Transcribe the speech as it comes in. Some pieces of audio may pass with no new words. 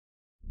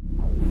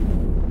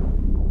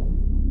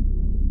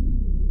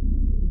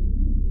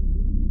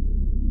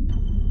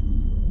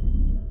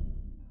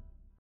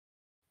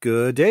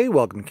Good day,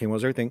 welcome to King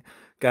William's Everything.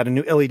 Got a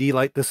new LED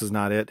light. This is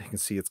not it. You can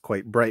see it's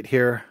quite bright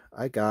here.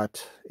 I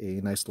got a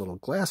nice little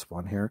glass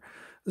one here.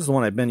 This is the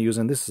one I've been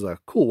using. This is a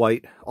cool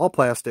white, all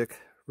plastic,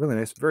 really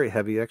nice, very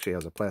heavy. It actually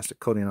has a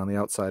plastic coating on the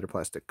outside, or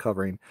plastic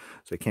covering,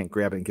 so you can't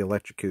grab it and get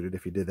electrocuted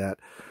if you did that.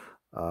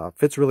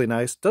 Fits really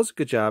nice, does a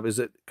good job. Is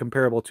it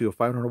comparable to a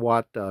 500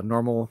 watt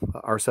normal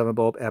R7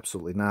 bulb?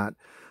 Absolutely not.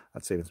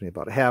 I'd say it's maybe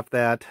about half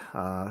that,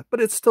 but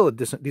it's still a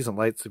decent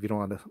light. So if you don't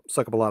want to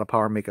suck up a lot of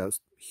power, make a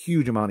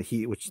huge amount of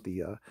heat, which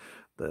the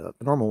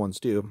normal ones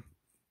do.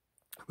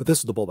 But this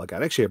is the bulb I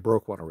got. Actually, I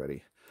broke one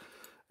already.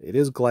 It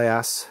is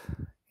glass,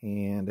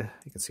 and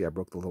you can see I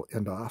broke the little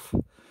end off.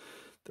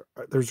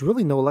 There's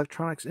really no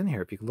electronics in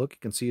here. If you look, you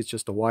can see it's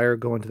just a wire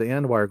going to the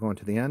end, wire going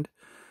to the end,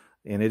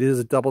 and it is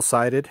a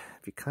double-sided.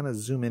 If you kind of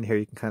zoom in here,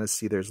 you can kind of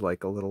see there's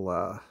like a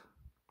little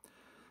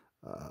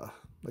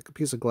like a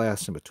piece of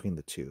glass in between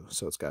the two.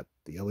 So it's got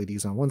the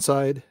LEDs on one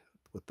side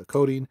with the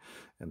coating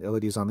and the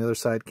LEDs on the other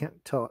side.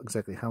 Can't tell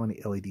exactly how many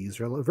LEDs.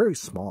 They're very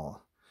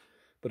small,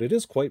 but it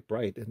is quite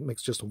bright. It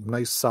makes just a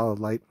nice solid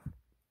light.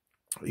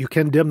 You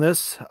can dim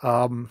this.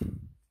 If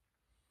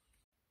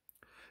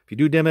you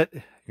do dim it,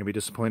 you're gonna be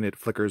disappointed. It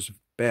flickers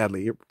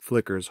badly. It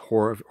flickers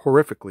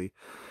horrifically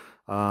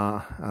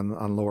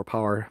on lower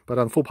power, but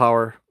on full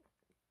power,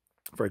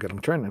 very good. I'm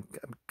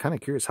kind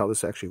of curious how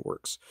this actually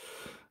works.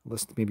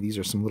 Unless maybe these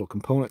are some little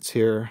components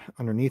here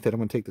underneath it.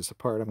 I'm going to take this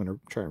apart. I'm going to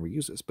try and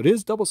reuse this. But it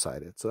is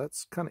double-sided, so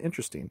that's kind of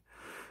interesting.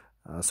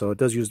 So it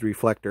does use the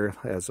reflector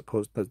as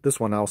opposed to this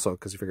one also,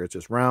 because you figure it's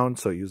just round,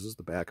 so it uses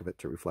the back of it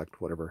to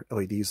reflect whatever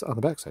LEDs on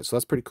the backside. So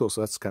that's pretty cool.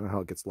 So that's kind of how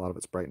it gets a lot of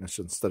its brightness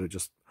instead of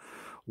just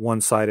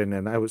one-sided.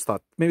 And I always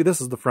thought maybe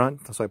this is the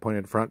front, so I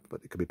pointed at front,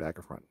 but it could be back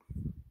or front.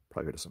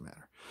 Probably doesn't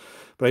matter.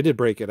 But I did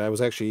break it. I was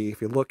actually,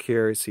 if you look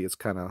here, you see it's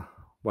kind of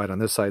wide on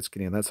this side,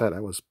 skinny on that side. I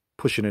was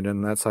pushing it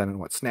in that side and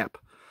what, snap.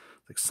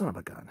 Like son of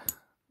a gun.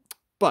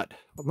 But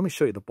well, let me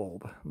show you the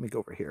bulb. Let me go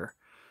over here.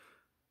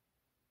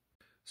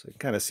 So you can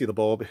kind of see the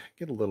bulb.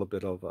 Get a little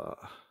bit of a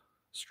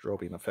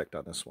strobing effect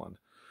on this one.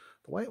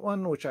 The white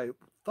one, which I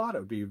thought it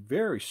would be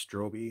very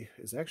stroby,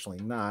 is actually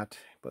not.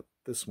 But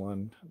this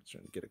one, I'm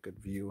trying to get a good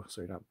view so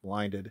you're not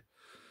blinded.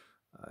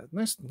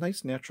 Nice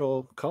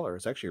natural color.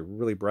 It's actually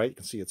really bright. You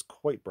can see it's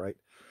quite bright.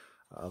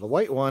 The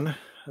white one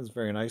is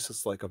very nice.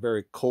 It's like a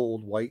very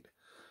cold white.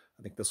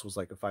 I think this was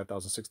like a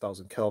 5,000,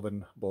 6,000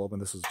 Kelvin bulb,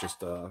 and this is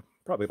just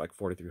probably like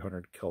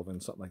 4,300 Kelvin,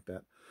 something like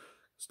that.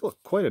 Still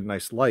quite a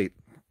nice light.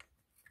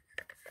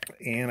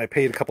 And I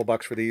paid a couple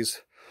bucks for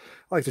these.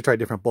 I like to try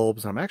different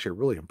bulbs, and I'm actually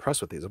really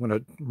impressed with these. I'm going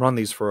to run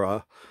these for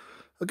a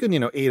good,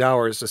 8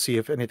 hours to see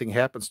if anything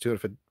happens to it,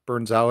 if it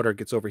burns out or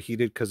gets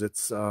overheated, because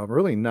it's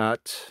really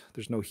not,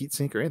 there's no heat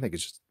sink or anything. It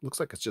just looks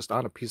like it's just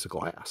on a piece of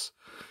glass,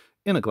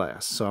 in a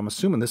glass. So I'm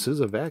assuming this is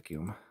a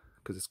vacuum,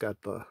 because it's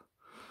got the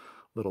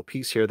little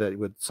piece here that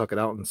would suck it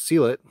out and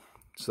seal it.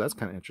 So that's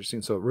kind of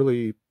interesting. So it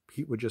really,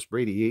 heat would just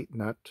radiate,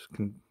 not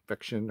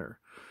convection or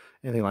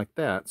anything like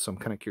that. So I'm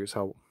kind of curious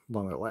how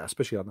long it'll last,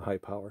 especially on the high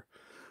power.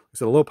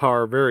 So the low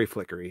power, very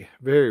flickery,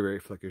 very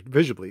flickery,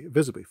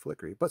 visibly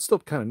flickery, but still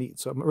kind of neat.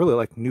 So I really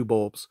like new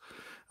bulbs.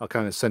 I'll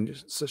kind of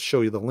show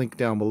you the link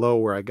down below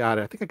where I got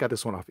it. I think I got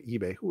this one off of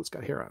eBay. Ooh, it's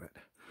got hair on it.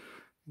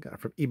 Got it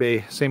from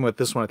eBay. Same with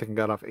this one. I think I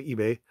got off of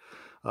eBay.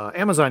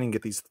 Amazon, you can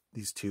get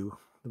these two,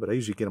 but I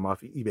usually get them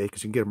off of eBay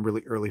because you can get them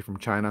really early from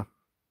China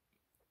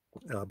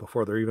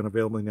before they're even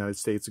available in the United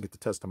States and get to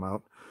test them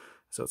out.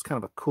 So it's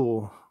kind of a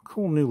cool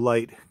new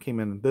light. Came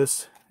in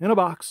this in a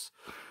box,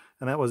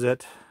 and that was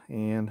it.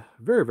 And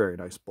very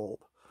nice bulb.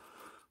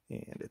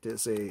 And it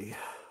is a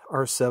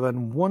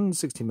R7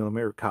 160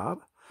 millimeter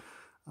COB,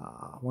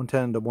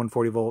 110 to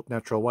 140 volt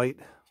natural white,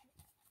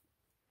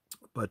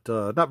 but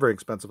not very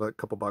expensive. A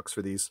couple bucks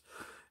for these.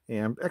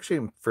 And actually,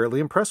 I'm fairly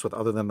impressed with,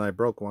 other than I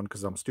broke one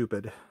because I'm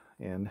stupid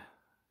and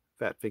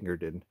fat finger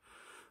did.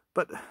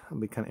 But it'll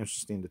be kind of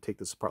interesting to take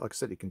this apart. Like I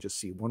said, you can just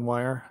see one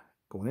wire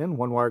going in,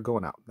 one wire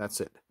going out. That's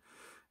it.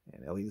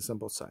 And LEDs on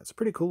both sides.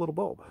 Pretty cool little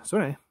bulb. So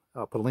anyway,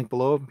 I'll put a link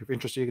below. If you're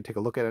interested, you can take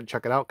a look at it and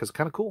check it out because it's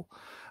kind of cool.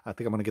 I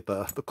think I'm going to get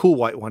the cool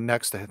white one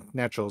next. The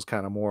natural is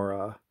kind of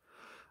more,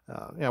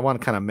 I want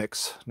to kind of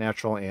mix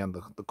natural and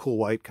the cool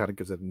white. Kind of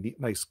gives it a neat,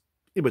 nice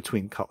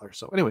in-between color.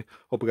 So anyway,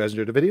 hope you guys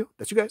enjoyed the video.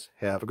 That's you guys.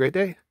 Have a great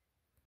day.